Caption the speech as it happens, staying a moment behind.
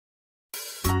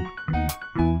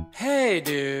Hey,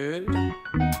 dude.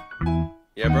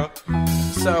 Yeah, bro?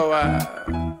 So,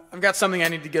 I've got something I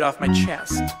need to get off my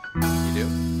chest. You do?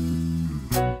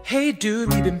 Hey,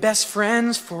 dude, we've been best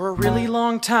friends for a really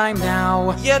long time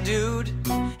now. Yeah, dude.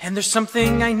 And there's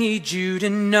something I need you to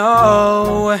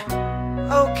know.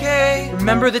 Okay.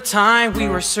 Remember the time we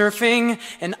were surfing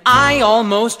and I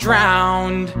almost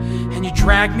drowned, and you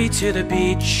dragged me to the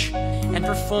beach and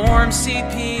performed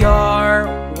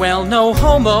CPR. Well, no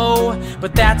homo,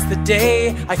 but that's the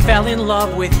day I fell in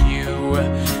love with you.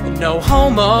 No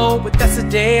homo, but that's the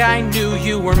day I knew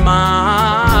you were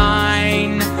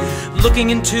mine.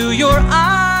 Looking into your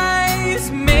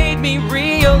eyes made me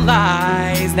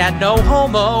realize that no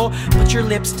homo, but your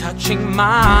lips touching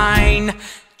mine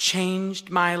changed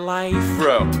my life.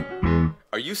 Bro,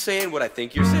 are you saying what I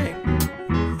think you're saying?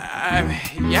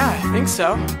 Yeah, I think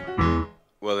so.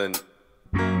 Well then...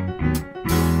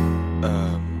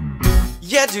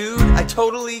 Yeah, dude, I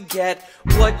totally get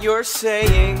what you're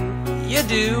saying. You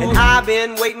do. And I've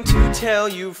been waiting to tell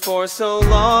you for so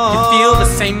long. You feel the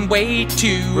same way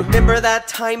too. Remember that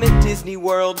time at Disney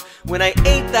World when I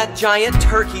ate that giant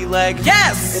turkey leg?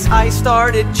 Yes! And I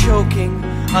started choking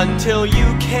until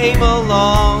you came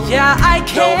along. Yeah, I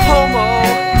can. No homo,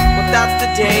 but that's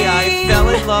the day I fell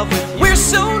in love with you. We're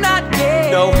so not gay.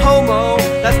 No homo,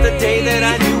 that's the day that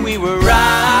I knew we were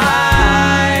right.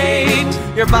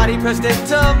 Your body pressed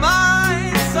into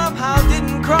mine, somehow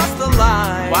didn't cross the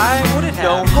line. Why would it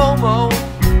No have? homo,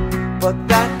 but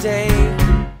that day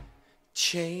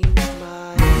changed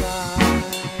my life.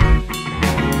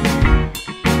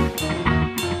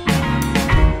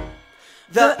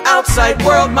 The outside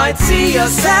world might see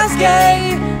us as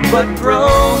gay, but bro,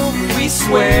 we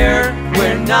swear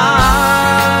we're not.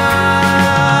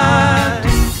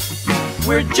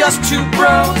 We're just two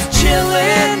bros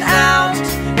chilling out,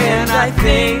 and I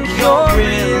think you're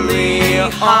really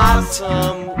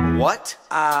awesome. What?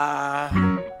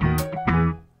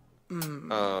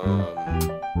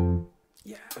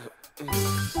 Yeah.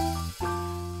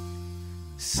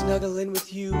 Snuggling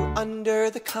with you under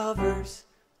the covers,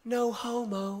 no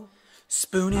homo.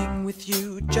 Spooning with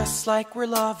you just like we're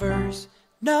lovers,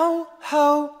 no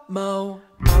homo.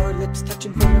 Our lips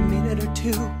touching for a minute or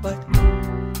two, but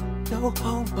no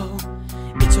homo.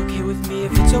 It's okay with me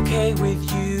if it's okay with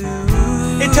you.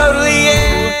 It totally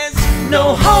is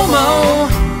No homo,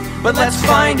 but let's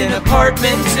find an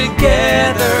apartment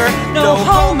together. No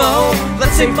homo,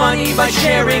 let's save money by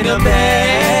sharing a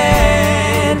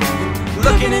bed.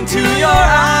 Looking into your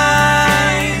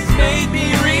eyes made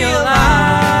me realize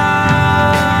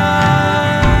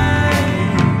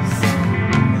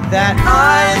that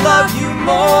I love you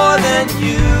more than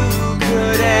you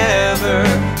could ever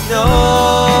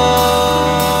know.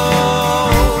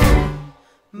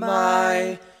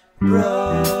 My bro.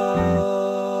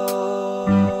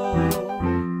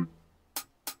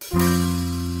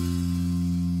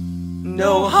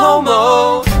 No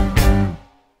homo.